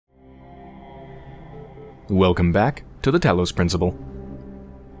Welcome back to the Talos Principle.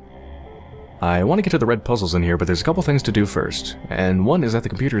 I want to get to the red puzzles in here, but there's a couple things to do first, and one is that the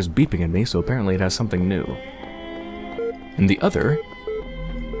computer is beeping at me, so apparently it has something new. And the other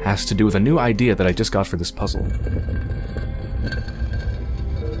has to do with a new idea that I just got for this puzzle.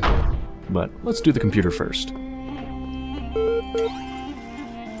 But let's do the computer first.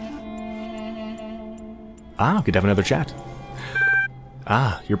 Ah, we could have another chat.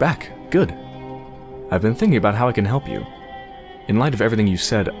 Ah, you're back. Good. I've been thinking about how I can help you. In light of everything you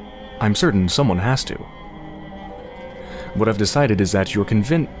said, I'm certain someone has to. What I've decided is that you've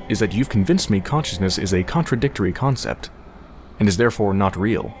convinced me consciousness is a contradictory concept, and is therefore not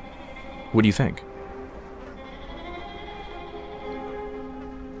real. What do you think?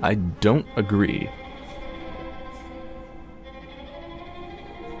 I don't agree.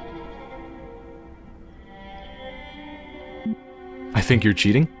 I think you're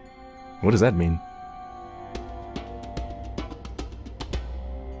cheating? What does that mean?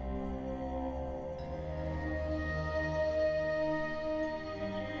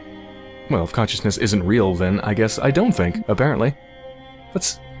 Well, if consciousness isn't real, then I guess I don't think, apparently.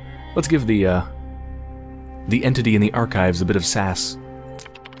 Let's give the entity in the archives a bit of sass.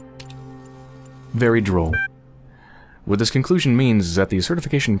 Very droll. What this conclusion means is that the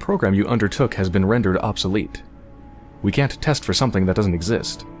certification program you undertook has been rendered obsolete. We can't test for something that doesn't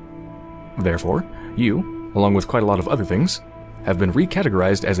exist. Therefore, you, along with quite a lot of other things, have been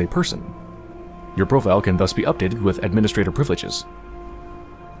recategorized as a person. Your profile can thus be updated with administrator privileges.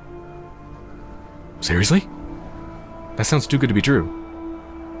 Seriously? That sounds too good to be true.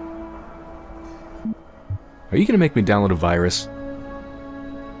 Are you gonna make me download a virus?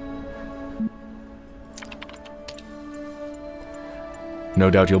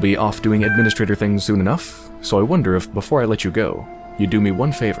 No doubt you'll be off doing administrator things soon enough, so I wonder if, before I let you go, you'd do me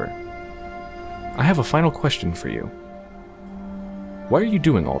one favor. I have a final question for you. Why are you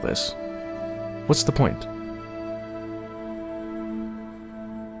doing all this? What's the point?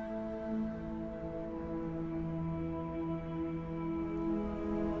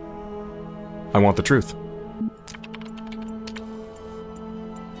 I want the truth.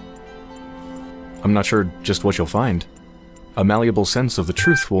 I'm not sure just what you'll find. A malleable sense of the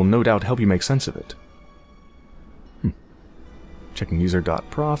truth will no doubt help you make sense of it. Checking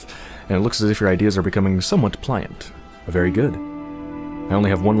user.prof, and it looks as if your ideas are becoming somewhat pliant. Very good. I only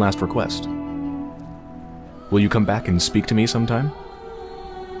have one last request. Will you come back and speak to me sometime?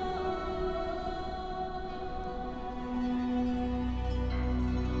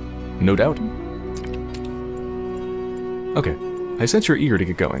 No doubt. Okay, I sense you're eager to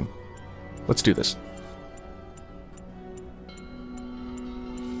get going. Let's do this.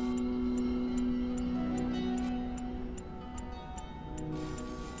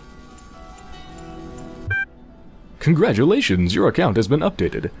 Congratulations, your account has been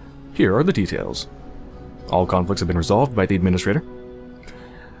updated. Here are the details. All conflicts have been resolved by the administrator.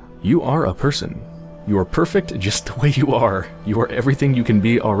 You are a person. You are perfect just the way you are. You are everything you can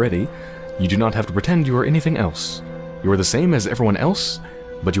be already. You do not have to pretend you are anything else. You are the same as everyone else,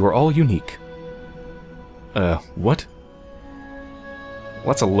 but you are all unique. What? Well,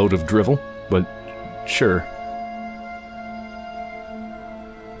 that's a load of drivel, but sure.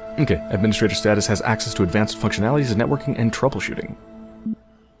 Okay, administrator status has access to advanced functionalities of networking and troubleshooting.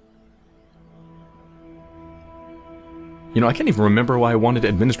 You know, I can't even remember why I wanted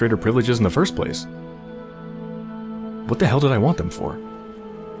administrator privileges in the first place. What the hell did I want them for?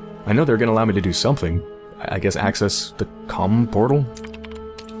 I know they're going to allow me to do something. I guess access the comm portal?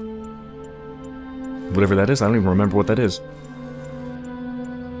 Whatever that is, I don't even remember what that is.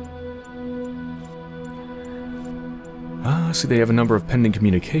 See, they have a number of pending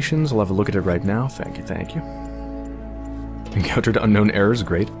communications. I'll have a look at it right now. Thank you, thank you. Encountered unknown errors,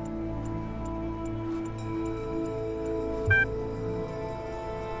 great.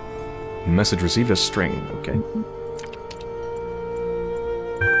 Message received as string, okay.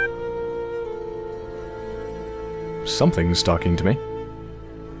 Something's talking to me.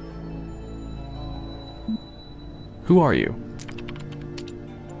 Who are you?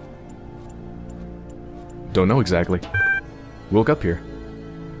 Don't know exactly. Woke up here.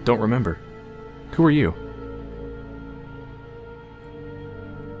 Don't remember. Who are you?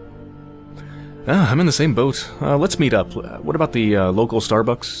 I'm in the same boat. Let's meet up. What about the local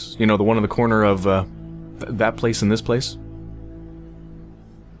Starbucks? You know, the one on the corner of that place and this place?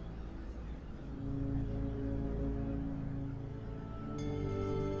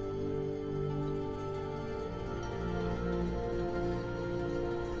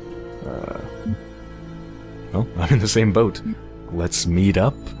 Well, I'm in the same boat. Let's meet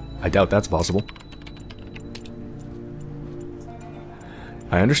up? I doubt that's possible.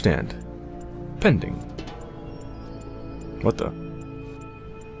 I understand. Pending. What the?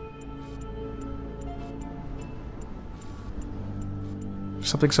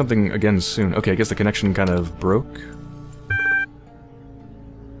 Something again soon. Okay, I guess the connection kind of broke.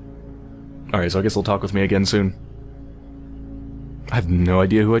 Alright, so I guess they'll talk with me again soon. I have no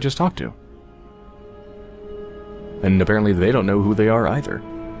idea who I just talked to. And apparently they don't know who they are either.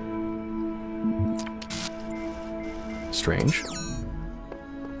 Strange.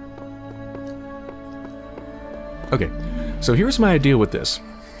 Okay, so here's my idea with this.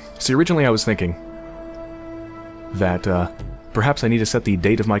 See, originally I was thinking that, perhaps I need to set the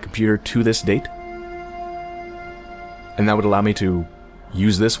date of my computer to this date. And that would allow me to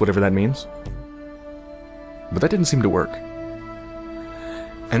use this, whatever that means. But that didn't seem to work.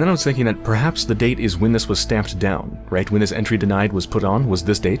 And then I was thinking that perhaps the date is when this was stamped down, right? When this entry denied was put on, was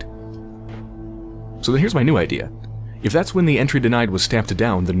this date. So then here's my new idea. If that's when the entry denied was stamped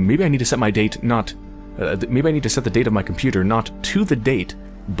down, then maybe I need to set my date not... maybe I need to set the date of my computer not to the date,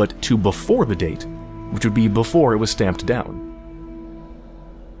 but to before the date, which would be before it was stamped down.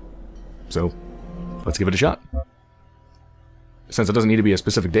 So, let's give it a shot. Since it doesn't need to be a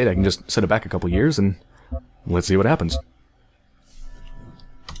specific date, I can just set it back a couple years, and let's see what happens.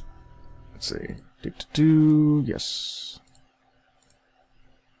 Let's see. Yes.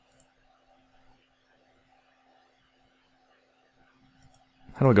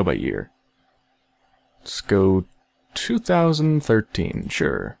 How do I go by year? Let's go 2013,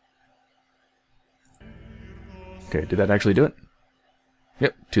 sure. Okay, did that actually do it?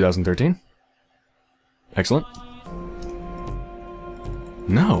 Yep, 2013. Excellent.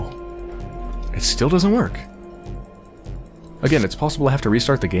 No. It still doesn't work. Again, it's possible I have to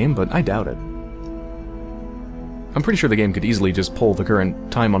restart the game, but I doubt it. I'm pretty sure the game could easily just pull the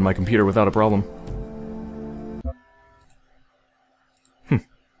current time on my computer without a problem.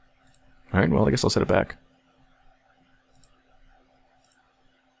 Alright, well, I guess I'll set it back.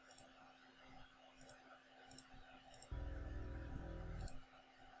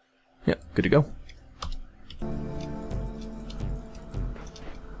 Yep, good to go.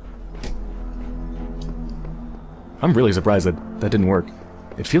 I'm really surprised that that didn't work.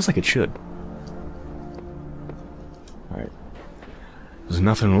 It feels like it should. Alright. There's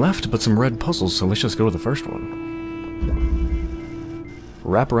nothing left but some red puzzles, so let's just go to the first one.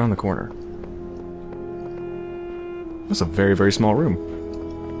 Wrap around the corner. That's a very, very small room.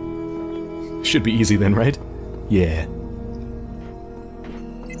 Should be easy then, right? Yeah.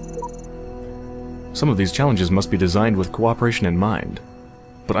 Some of these challenges must be designed with cooperation in mind,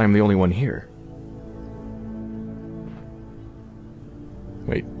 but I am the only one here.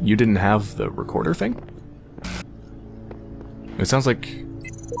 Wait, you didn't have the recorder thing? It sounds like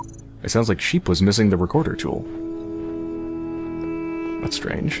Sheep was missing the recorder tool. That's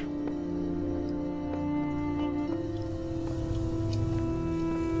strange.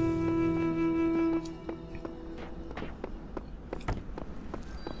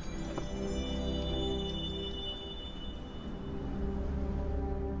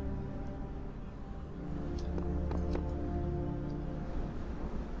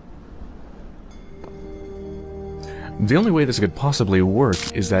 The only way this could possibly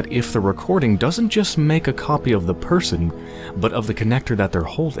work is that if the recording doesn't just make a copy of the person, but of the connector that they're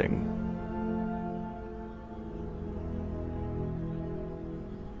holding.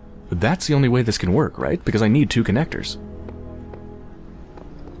 That's the only way this can work, right? Because I need two connectors.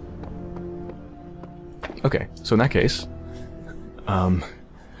 Okay, so in that case... well,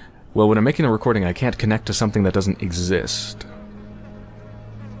 when I'm making a recording, I can't connect to something that doesn't exist.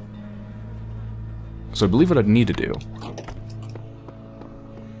 So I believe what I'd need to do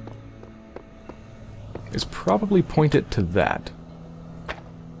is probably point it to that.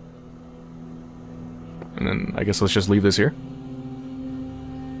 And then I guess let's just leave this here.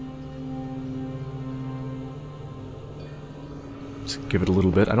 Let's give it a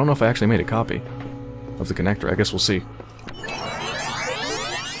little bit. I don't know if I actually made a copy of the connector. I guess we'll see.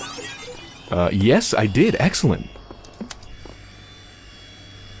 Yes, I did. Excellent.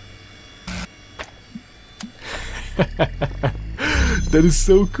 That is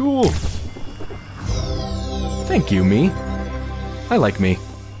so cool. Thank you, me. I like me.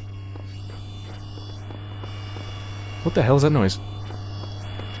 What the hell is that noise?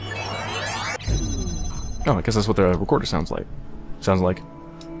 Oh, I guess that's what the recorder sounds like.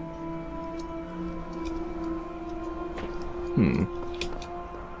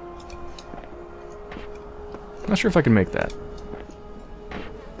 Not sure if I can make that.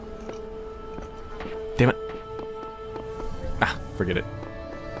 Damn it. Ah, forget it.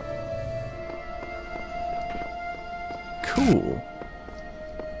 Cool.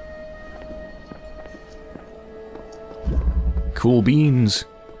 Cool beans.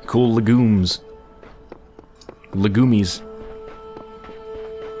 Cool legumes. Legumies.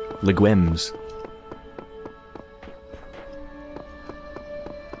 Leguemes.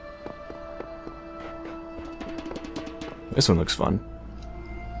 This one looks fun.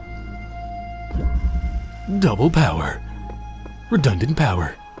 Double power. Redundant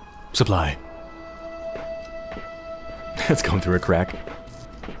power. Supply. It's going through a crack.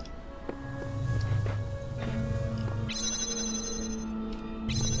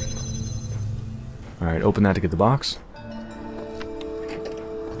 Alright, open that to get the box.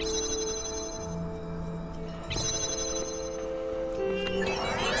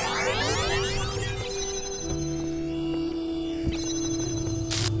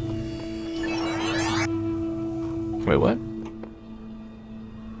 Wait, what?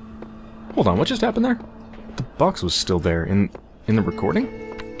 Hold on, what just happened there? The box was still there in the recording?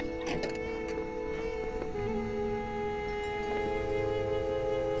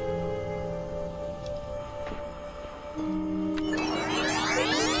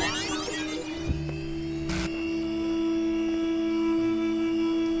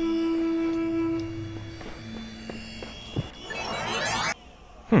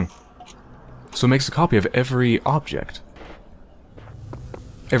 So it makes a copy of every object.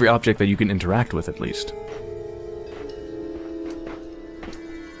 Every object that you can interact with, at least.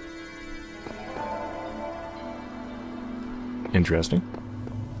 Interesting.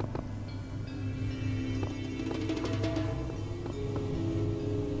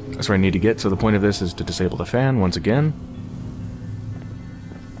 That's where I need to get, so the point of this is to disable the fan once again.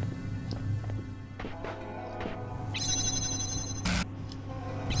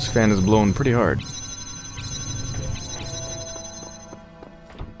 This fan is blowing pretty hard.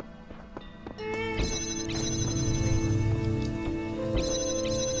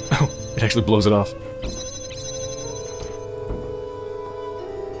 Oh, it actually blows it off.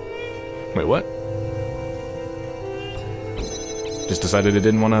 Wait, what? Just decided it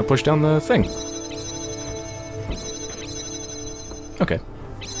didn't want to push down the thing. Okay.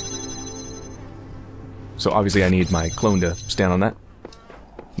 So obviously I need my clone to stand on that.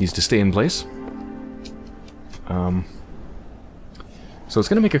 Needs to stay in place. So it's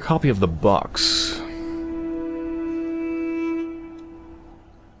going to make a copy of the box.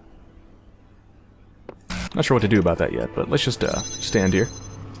 Not sure what to do about that yet, but let's just stand here.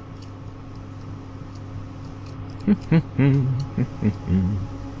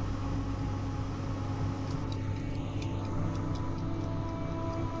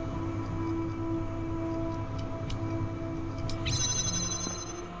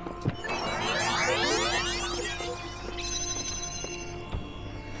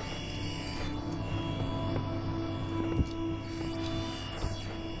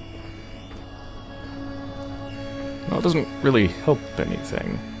 Well, it doesn't really help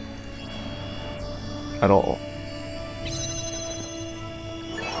anything. At all.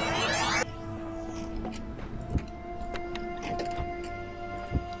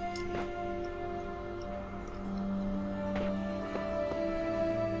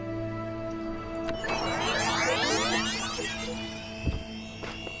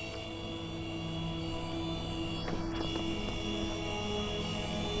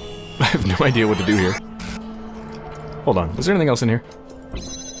 I have no idea what to do here. Hold on, is there anything else in here?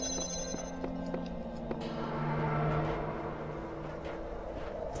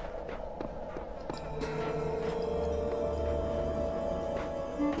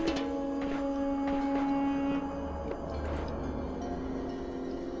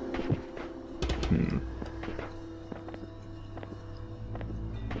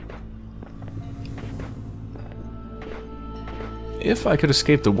 If I could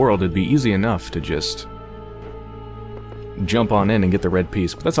escape the world, it'd be easy enough to just jump on in and get the red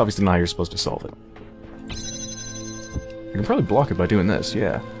piece, but that's obviously not how you're supposed to solve it. I can probably block it by doing this,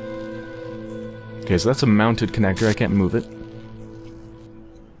 yeah. Okay, so that's a mounted connector, I can't move it.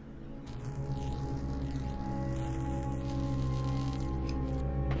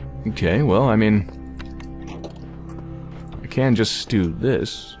 Okay, well, I mean, I can just do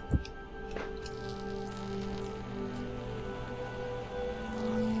this.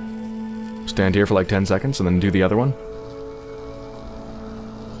 Stand here for like 10 seconds and then do the other one.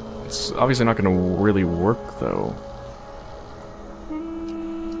 It's obviously not going to really work, though.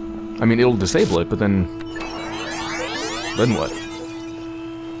 I mean, it'll disable it, but then what?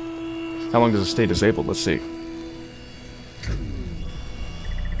 How long does it stay disabled? Let's see.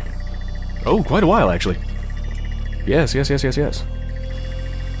 Oh, quite a while, actually. Yes, yes, yes, yes, yes.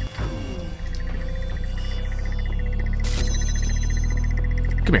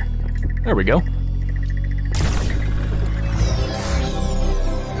 Come here. There we go.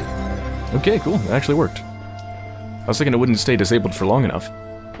 Okay, cool. It actually worked. I was thinking it wouldn't stay disabled for long enough.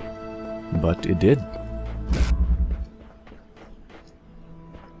 But it did.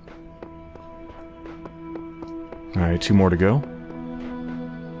 Alright, 2 more to go.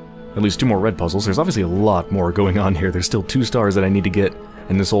 At least 2 more red puzzles. There's obviously a lot more going on here. There's still 2 stars that I need to get,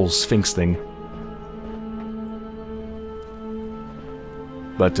 and this whole Sphinx thing.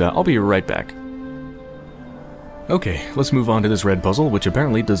 But I'll be right back. Okay, let's move on to this red puzzle, which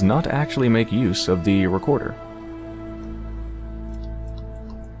apparently does not actually make use of the recorder.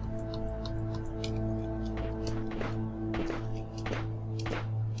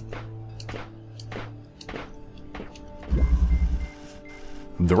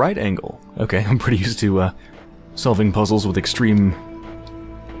 The right angle. Okay, I'm pretty used to solving puzzles with extreme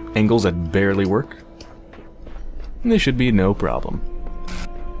angles that barely work. This should be no problem.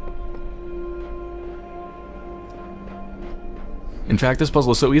 In fact, this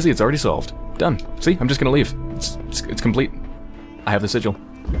puzzle is so easy, it's already solved. Done. See? I'm just gonna leave. It's complete. I have the sigil.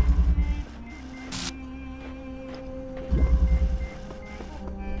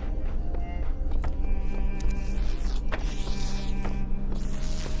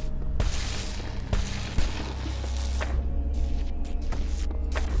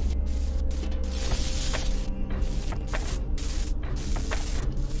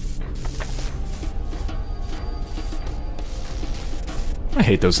 I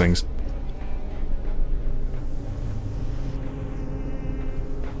hate those things.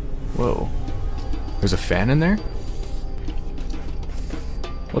 Whoa. There's a fan in there?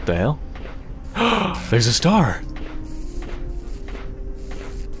 What the hell? There's a star!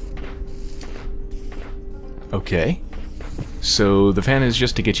 Okay. So the fan is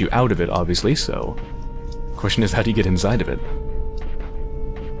just to get you out of it, obviously, so... Question is, how do you get inside of it?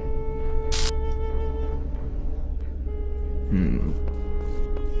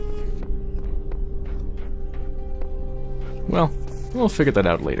 Well, we'll figure that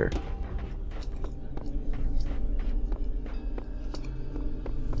out later.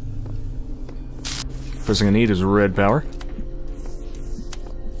 First thing I need is red power.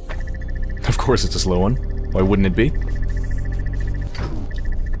 Of course it's a slow one. Why wouldn't it be?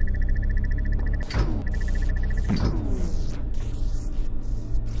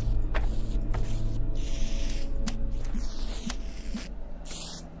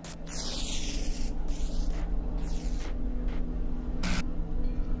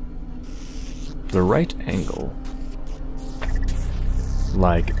 The right angle.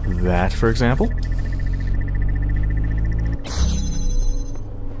 Like that, for example?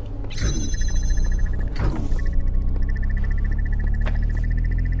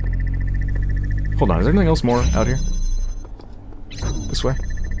 Hold on, is there anything else more out here? This way?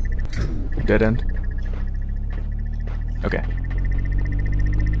 Dead end? Okay.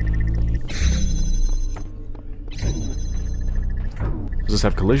 Does this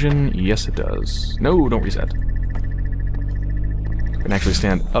have collision? Yes, it does. No, don't reset. I can actually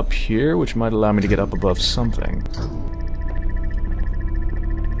stand up here, which might allow me to get up above something.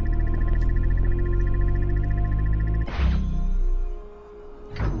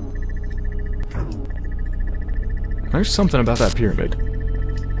 There's something about that pyramid.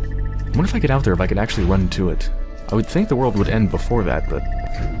 I wonder if I get out there if I could actually run to it. I would think the world would end before that, but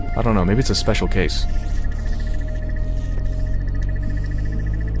I don't know, maybe it's a special case.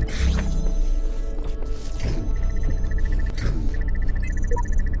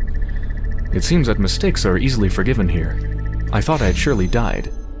 It seems that mistakes are easily forgiven here. I thought I had surely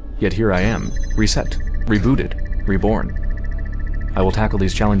died, yet here I am, reset, rebooted, reborn. I will tackle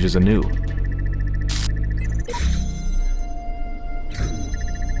these challenges anew.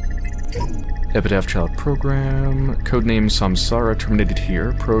 Epitaph Child Program, codename Samsara terminated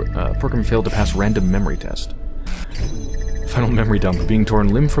here, program failed to pass random memory test. Final memory dump, being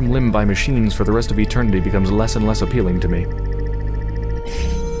torn limb from limb by machines for the rest of eternity becomes less and less appealing to me.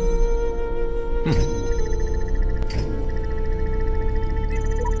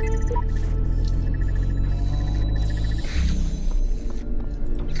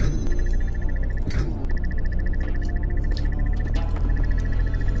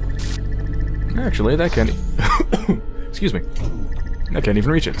 Actually, that can't... Excuse me. I can't even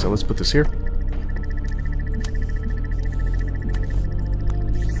reach it, so let's put this here.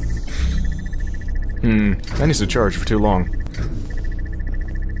 That needs to charge for too long.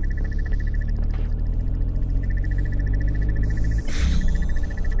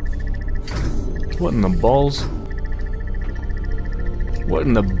 What in the balls? What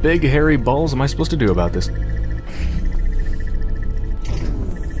in the big hairy balls am I supposed to do about this?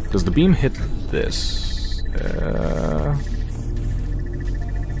 Does the beam hit this?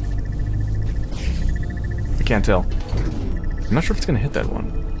 can't tell. I'm not sure if it's gonna hit that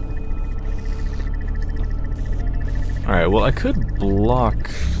one. Alright, well, I could block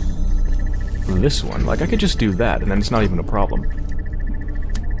this one. Like, I could just do that, and then it's not even a problem.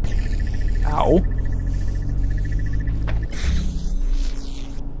 Ow.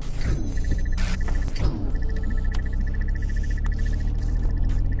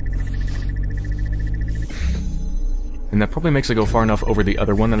 And that probably makes it go far enough over the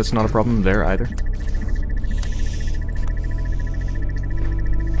other one that it's not a problem there either.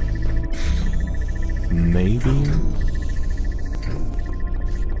 Maybe?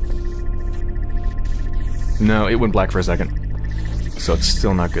 No, it went black for a second. So it's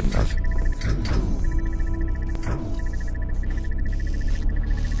still not good enough.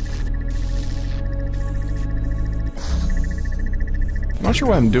 I'm not sure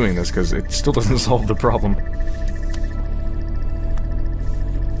why I'm doing this, because it still doesn't solve the problem.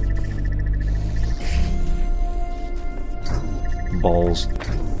 Balls.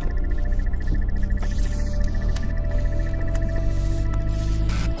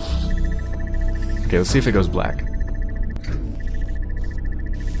 Okay, let's see if it goes black.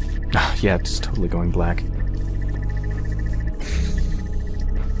 Yeah, it's totally going black.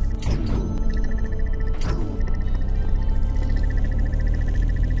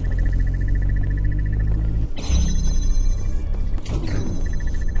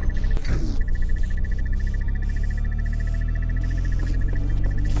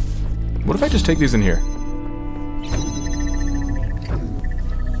 What if I just take these in here?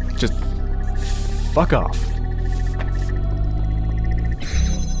 Just fuck off.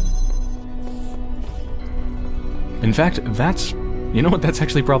 In fact, that's... You know what? That's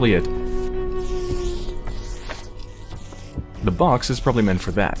actually probably it. The box is probably meant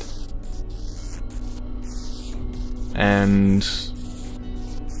for that. And...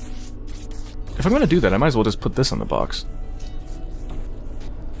 if I'm going to do that, I might as well just put this on the box.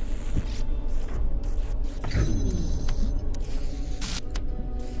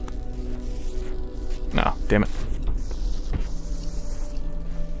 No, damn it.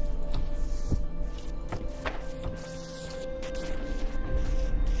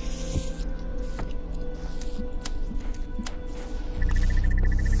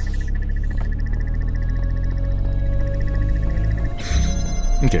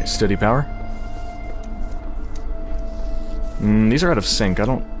 Okay, steady power. These are out of sync. I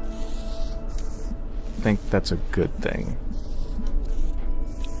don't think that's a good thing.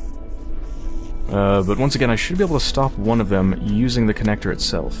 But once again, I should be able to stop one of them using the connector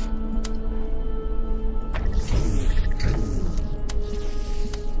itself.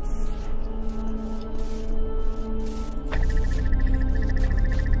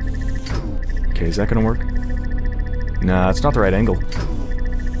 Okay, is that gonna work? Nah, it's not the right angle.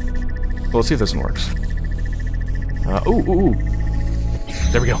 Well, let's see if this one works. Ooh.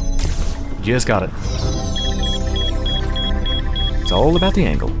 There we go. Just got it. It's all about the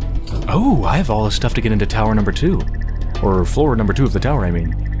angle. Oh, I have all the stuff to get into tower number 2. Or floor number 2 of the tower, I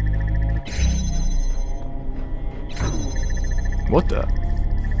mean. What the?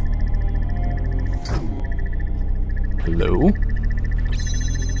 Hello?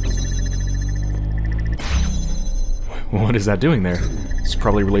 What is that doing there? It's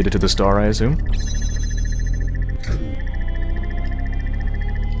probably related to the star, I assume.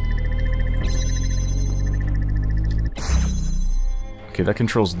 Okay, that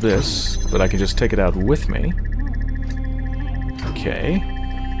controls this, but I can just take it out with me. Okay.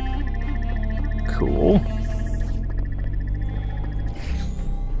 Cool.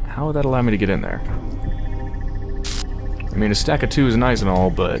 How would that allow me to get in there? I mean, a stack of 2 is nice and all,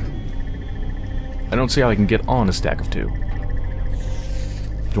 but I don't see how I can get on a stack of 2. Do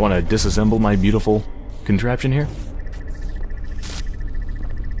you want to disassemble my beautiful contraption here?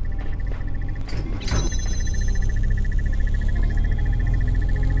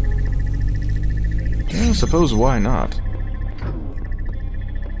 I suppose why not?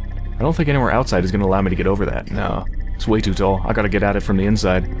 I don't think anywhere outside is going to allow me to get over that. No, it's way too tall. I gotta get at it from the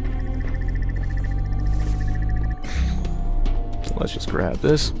inside. So let's just grab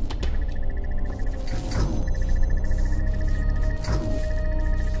this.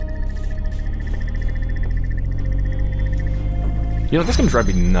 You know, that's gonna drive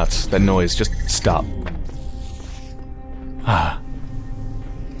me nuts, that noise. Just stop. Ah.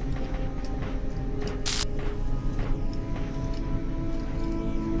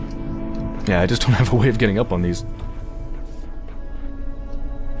 Yeah, I just don't have a way of getting up on these.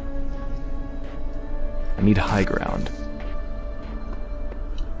 I need high ground.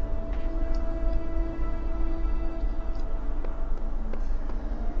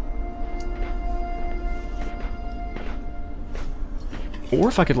 Or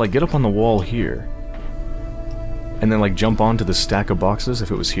if I could, like, get up on the wall here. And then, like, jump onto the stack of boxes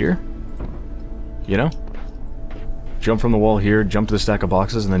if it was here. You know? Jump from the wall here, jump to the stack of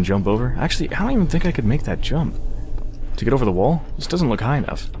boxes, and then jump over. Actually, I don't even think I could make that jump. To get over the wall? This doesn't look high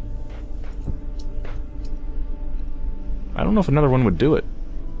enough. I don't know if another one would do it.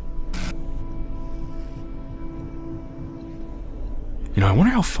 You know, I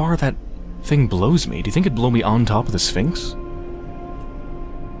wonder how far that thing blows me. Do you think it'd blow me on top of the Sphinx?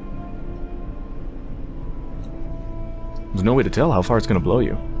 There's no way to tell how far it's going to blow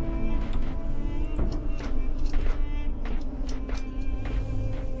you.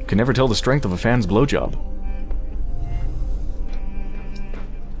 Can never tell the strength of a fan's blowjob.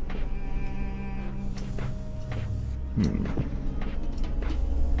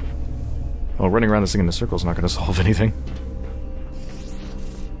 Well, running around this thing in a circle is not going to solve anything.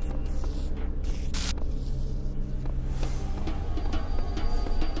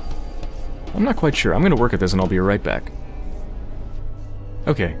 I'm not quite sure. I'm going to work at this and I'll be right back.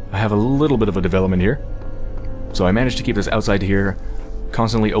 Okay, I have a little bit of a development here. So I managed to keep this outside here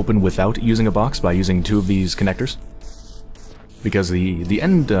constantly open without using a box by using 2 of these connectors. Because the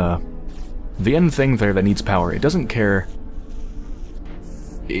end thing there that needs power, it doesn't care.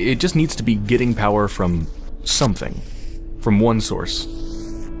 It just needs to be getting power from something, from one source.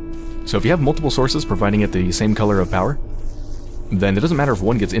 So if you have multiple sources providing it the same color of power, then it doesn't matter if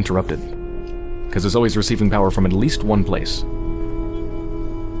one gets interrupted, because it's always receiving power from at least one place.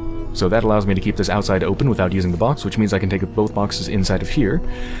 So that allows me to keep this outside open without using the box, which means I can take both boxes inside of here.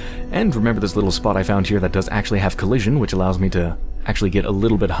 And remember this little spot I found here that does actually have collision, which allows me to actually get a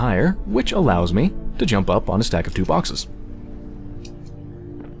little bit higher, which allows me to jump up on a stack of 2 boxes.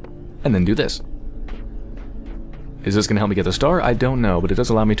 And then do this. Is this going to help me get the star? I don't know, but it does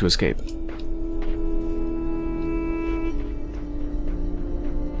allow me to escape.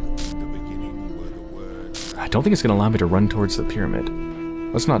 I don't think it's going to allow me to run towards the pyramid.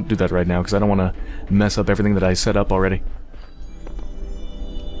 Let's not do that right now, because I don't want to mess up everything that I set up already.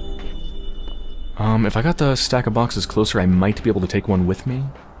 If I got the stack of boxes closer, I might be able to take one with me.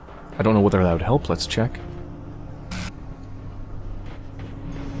 I don't know whether that would help. Let's check.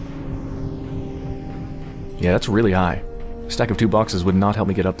 Yeah, that's really high. A stack of 2 boxes would not help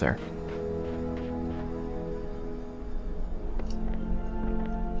me get up there.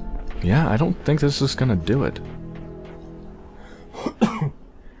 Yeah, I don't think this is gonna do it.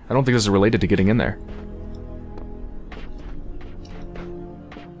 I don't think this is related to getting in there.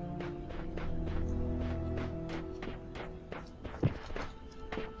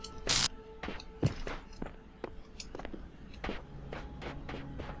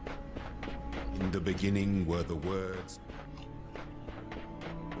 In the beginning were the words.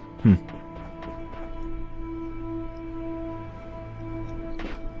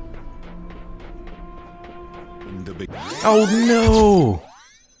 Oh no!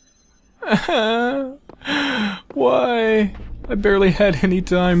 Why? I barely had any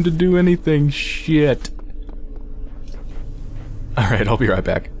time to do anything. Shit. Alright, I'll be right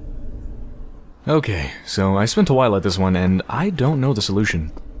back. Okay, so I spent a while at this one, and I don't know the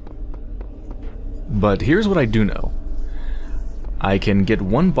solution. But here's what I do know. I can get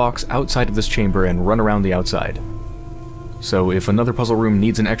one box outside of this chamber and run around the outside. So if another puzzle room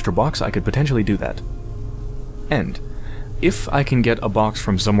needs an extra box, I could potentially do that. And if I can get a box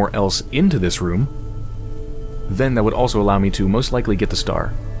from somewhere else into this room, then that would also allow me to most likely get the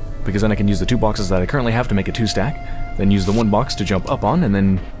star. Because then I can use the 2 boxes that I currently have to make a 2-stack, then use the 1 box to jump up on, and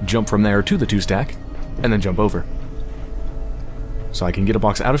then jump from there to the 2-stack, and then jump over. So I can get a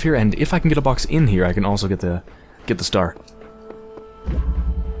box out of here, and if I can get a box in here, I can also get the star.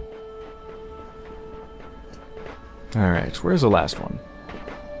 Alright, where's the last one?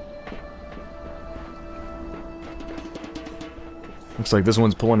 Looks like this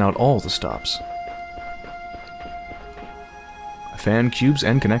one's pulling out all the stops. A fan, cubes,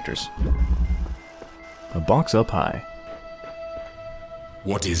 and connectors. A box up high.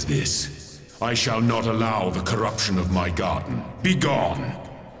 What is this? I shall not allow the corruption of my garden. Be gone!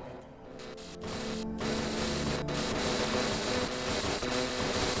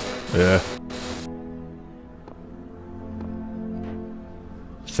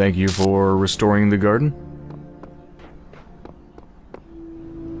 Thank you for restoring the garden.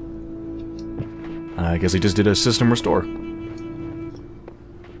 I guess he just did a system restore.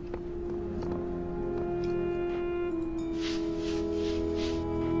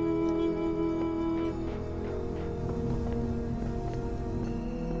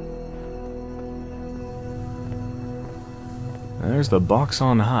 There's the box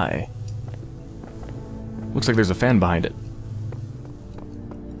on high. Looks like there's a fan behind it.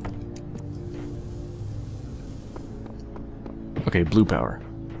 Okay, blue power.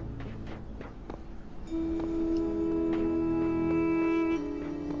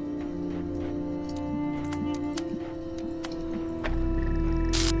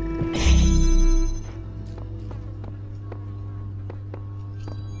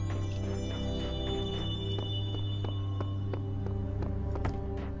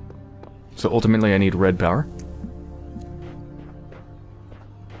 So ultimately I need red power.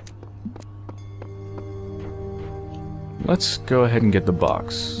 Let's go ahead and get the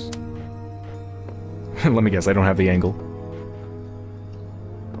box. Let me guess, I don't have the angle.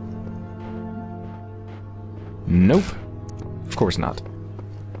 Nope. Of course not.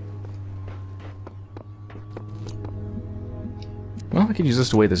 Well, I could use this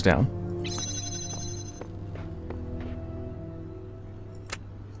to weigh this down.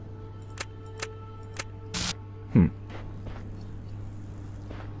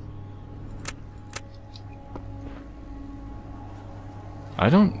 I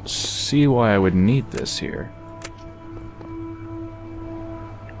don't see why I would need this here.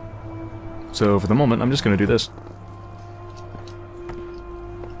 So for the moment, I'm just going to do this.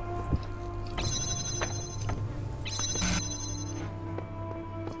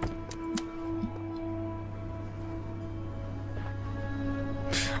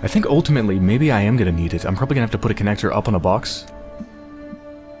 I think ultimately, maybe I am going to need it. I'm probably going to have to put a connector up on a box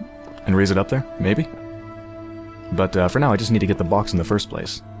and raise it up there, maybe. But for now, I just need to get the box in the first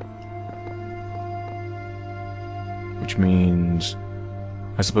place. Which means,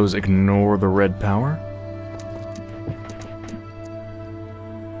 I suppose, ignore the red power?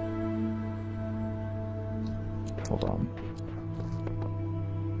 Hold on.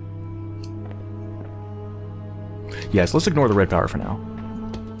 Yes, let's ignore the red power for now.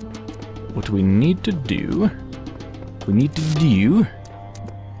 What we need to do...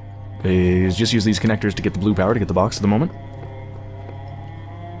 is just use these connectors to get the blue power to get the box at the moment.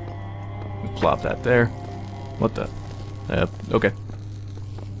 Plop that there. What the? Okay.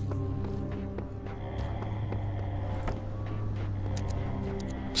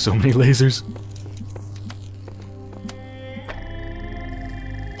 So many lasers.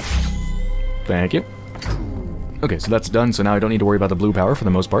 Thank you. Okay, so that's done, so now I don't need to worry about the blue power for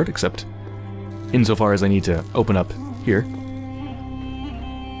the most part, except insofar as I need to open up here.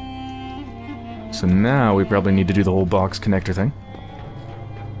 So now we probably need to do the whole box connector thing.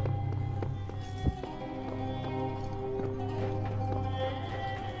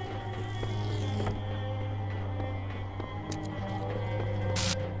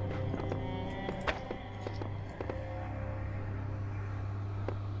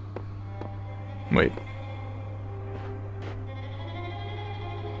 Wait.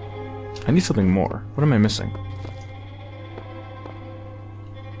 I need something more. What am I missing?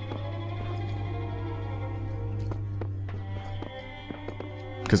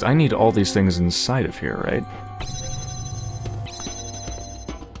 Because I need all these things inside of here, right?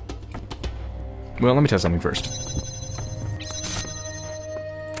 Well, let me test something first.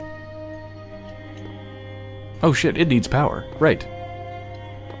 Oh shit, it needs power. Right.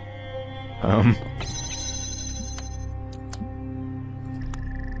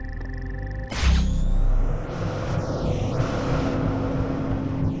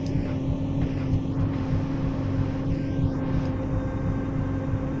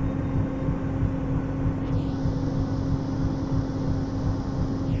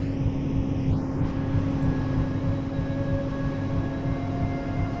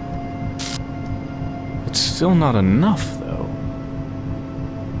 It's still not enough, though.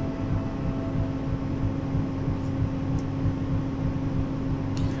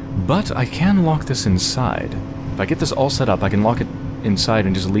 But I can lock this inside. If I get this all set up, I can lock it inside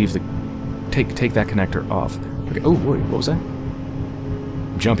and just leave the... Take that connector off. Okay. Oh, wait, what was that?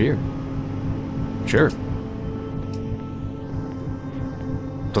 Jump here. Sure.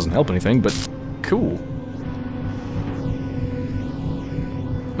 Doesn't help anything, but cool.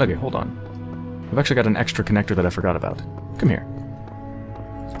 Okay, hold on. I've actually got an extra connector that I forgot about. Come here.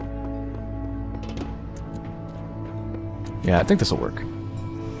 Yeah, I think this will work.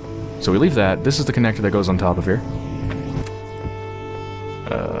 So we leave that. This is the connector that goes on top of here.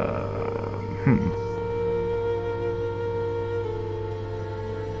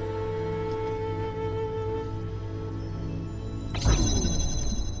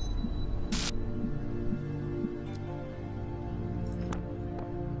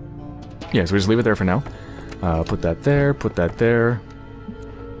 Yeah, so we just leave it there for now. Put that there, put that there.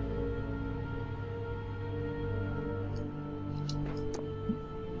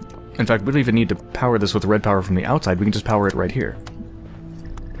 In fact, we don't even need to power this with red power from the outside. We can just power it right here.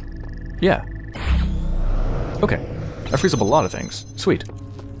 Yeah. Okay. That frees up a lot of things. Sweet.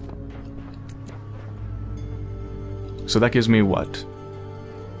 So that gives me what?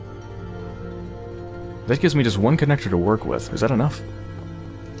 That gives me just one connector to work with. Is that enough?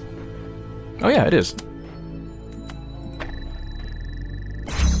 Oh yeah, it is.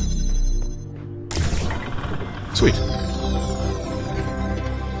 Sweet.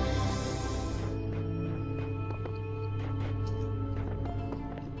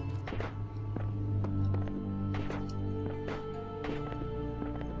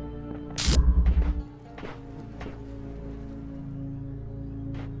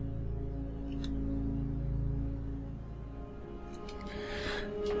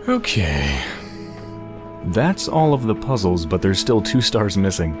 Okay. That's all of the puzzles, but there's still 2 stars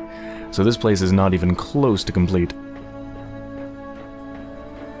missing. So this place is not even close to complete.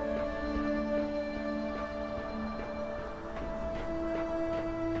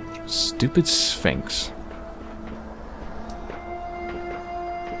 Stupid Sphinx.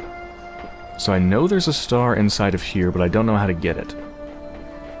 So I know there's a star inside of here, but I don't know how to get it.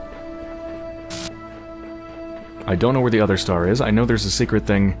 I don't know where the other star is. I know there's a secret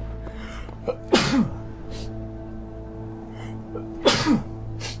thing.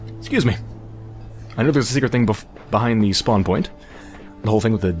 Excuse me. I know there's a secret thing behind the spawn point. The whole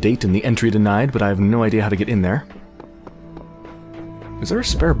thing with the date and the entry denied, but I have no idea how to get in there. Is there a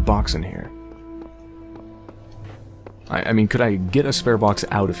spare box in here? I mean, could I get a spare box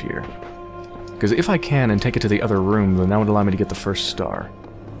out of here? Because if I can and take it to the other room, then that would allow me to get the first star.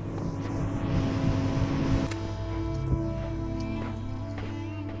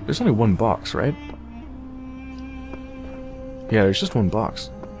 There's only one box, right? Yeah, there's just one box.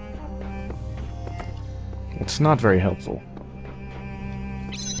 It's not very helpful.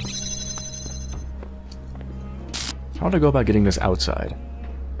 How would I go about getting this outside?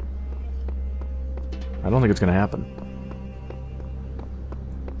 I don't think it's gonna happen.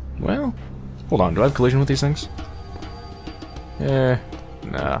 Well, hold on, do I have collision with these things?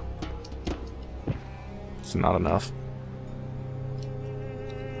 Nah. It's not enough.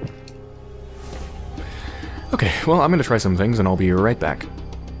 Okay, well, I'm gonna try some things and I'll be right back.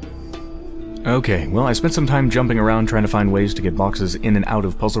 Okay, well, I spent some time jumping around trying to find ways to get boxes in and out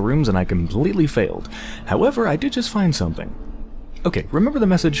of puzzle rooms, and I completely failed. However, I did just find something. Okay, remember the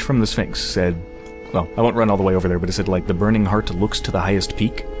message from the Sphinx said... Well, I won't run all the way over there, but it said, like, the burning heart looks to the highest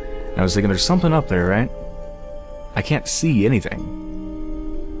peak? And I was thinking, there's something up there, right? I can't see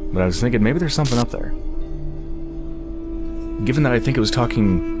anything. But I was thinking, maybe there's something up there. Given that I think it was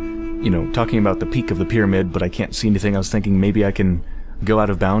talking, you know, talking about the peak of the pyramid, but I can't see anything, I was thinking maybe I can go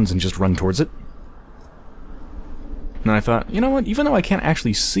out of bounds and just run towards it. And I thought, you know what, even though I can't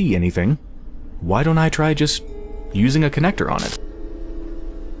actually see anything, why don't I try just using a connector on it?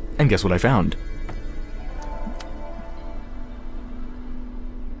 And guess what I found?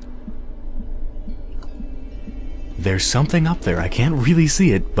 There's something up there. I can't really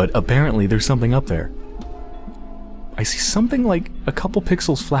see it, but apparently there's something up there. I see something like a couple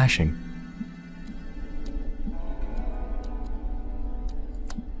pixels flashing.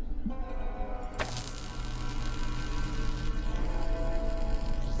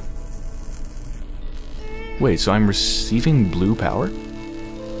 Wait, so I'm receiving blue power?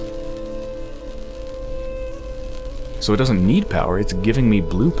 So it doesn't need power, it's giving me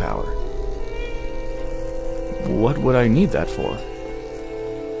blue power. What would I need that for?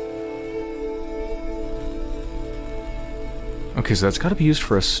 Okay, so that's gotta be used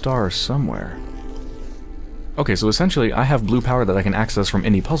for a star somewhere. Okay, so essentially I have blue power that I can access from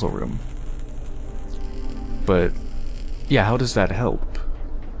any puzzle room. But, yeah, how does that help?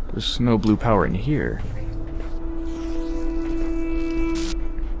 There's no blue power in here.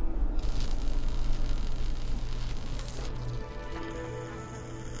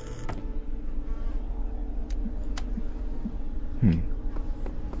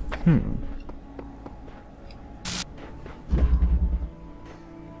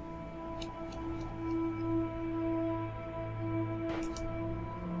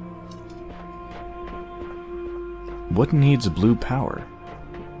 What needs blue power?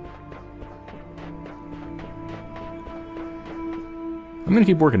 I'm gonna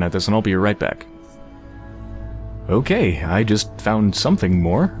keep working at this and I'll be right back. Okay, I just found something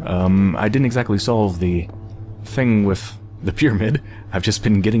more. I didn't exactly solve the thing with the pyramid. I've just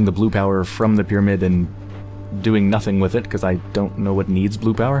been getting the blue power from the pyramid and doing nothing with it because I don't know what needs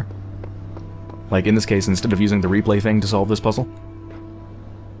blue power. Like in this case, instead of using the replay thing to solve this puzzle,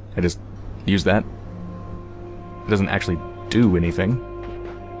 I just use that. It doesn't actually do anything.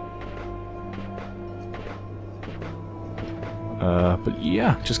 But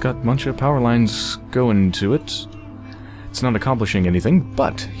yeah, just got a bunch of power lines going to it. It's not accomplishing anything,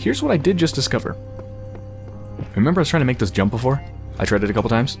 but here's what I did just discover. Remember I was trying to make this jump before? I tried it a couple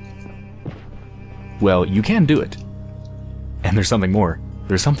times. Well, you can do it. And there's something more.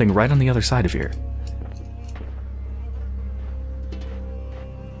 There's something right on the other side of here.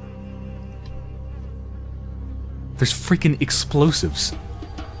 There's freaking explosives.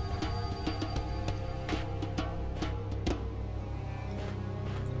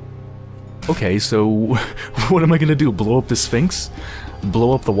 Okay, so what am I gonna do? Blow up the Sphinx?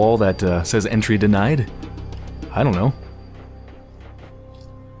 Blow up the wall that says entry denied? I don't know.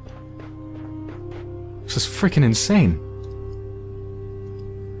 This is freaking insane.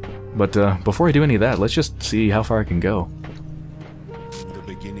 But before I do any of that, let's just see how far I can go. The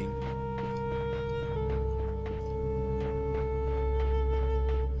beginning.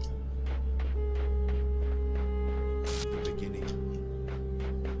 The beginning.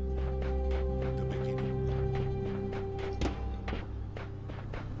 The beginning.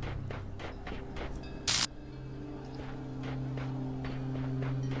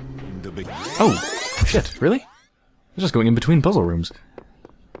 The beginning. Oh! Shit, really? I was just going in between puzzle rooms.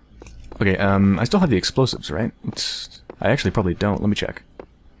 Okay, I still have the explosives, right? I actually probably don't. Let me check.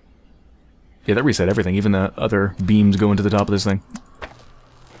 Yeah, that reset everything. Even the other beams go into the top of this thing.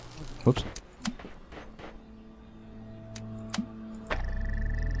 Whoops.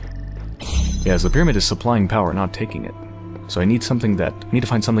 Yeah, so the pyramid is supplying power, not taking it. So I need something that... I need to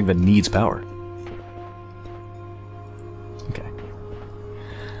find something that needs power. Okay.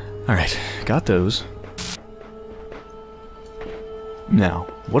 Alright, got those. Now,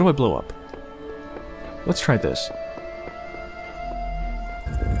 what do I blow up? Let's try this.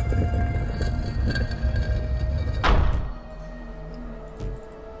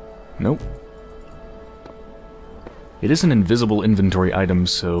 Nope. It is an invisible inventory item,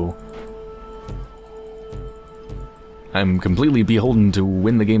 so... I'm completely beholden to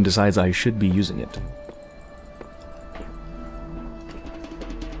when the game decides I should be using it.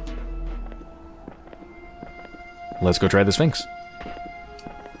 Let's go try the Sphinx.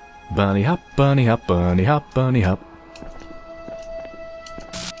 Bunny hop, bunny hop, bunny hop, bunny hop.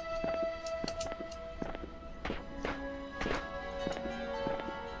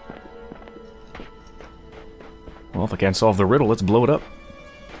 Well, if I can't solve the riddle, let's blow it up.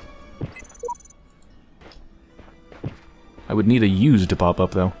 I would need a use to pop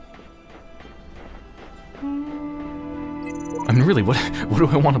up, though. I mean, really, what do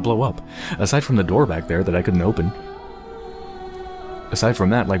I want to blow up? Aside from the door back there that I couldn't open. Aside from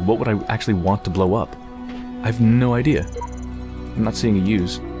that, like, what would I actually want to blow up? I have no idea. I'm not seeing a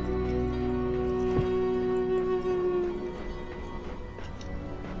use.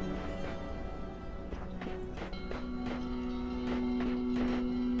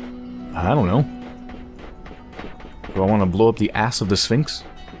 I don't know. Do I want to blow up the ass of the Sphinx?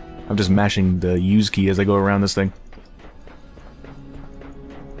 I'm just mashing the use key as I go around this thing.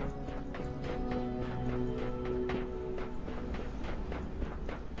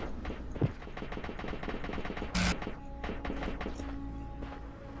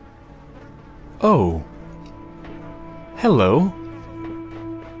 Oh. Hello.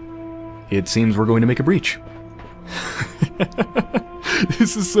 It seems we're going to make a breach.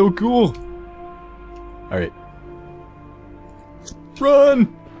 This is so cool. Alright.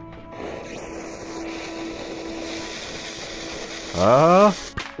 Run!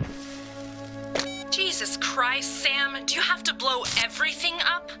 Jesus Christ, Sam, do you have to blow everything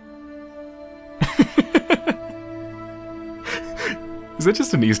up? Is that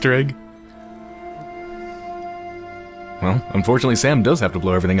just an Easter egg? Well, unfortunately Sam does have to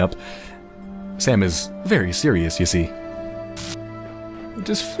blow everything up. Sam is very serious, you see. It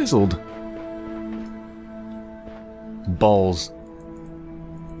just fizzled. Balls.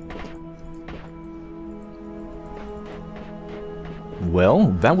 Well,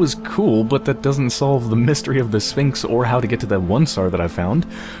 that was cool, but that doesn't solve the mystery of the Sphinx, or how to get to that one star that I found,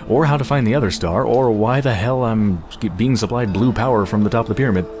 or how to find the other star, or why the hell I'm being supplied blue power from the top of the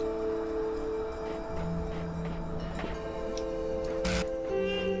pyramid.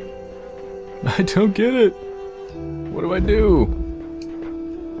 I don't get it. What do I do?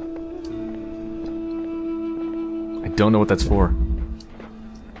 I don't know what that's for.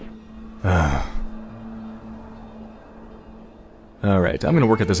 Alright, I'm gonna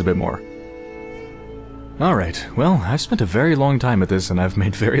work at this a bit more. Alright, well, I've spent a very long time at this and I've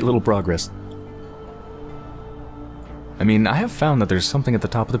made very little progress. I mean, I have found that there's something at the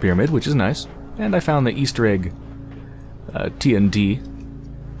top of the pyramid, which is nice, and I found the Easter egg TNT,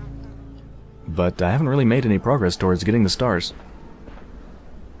 but I haven't really made any progress towards getting the stars.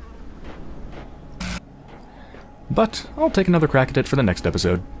 but I'll take another crack at it for the next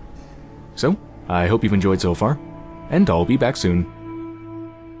episode. So, I hope you've enjoyed so far, and I'll be back soon.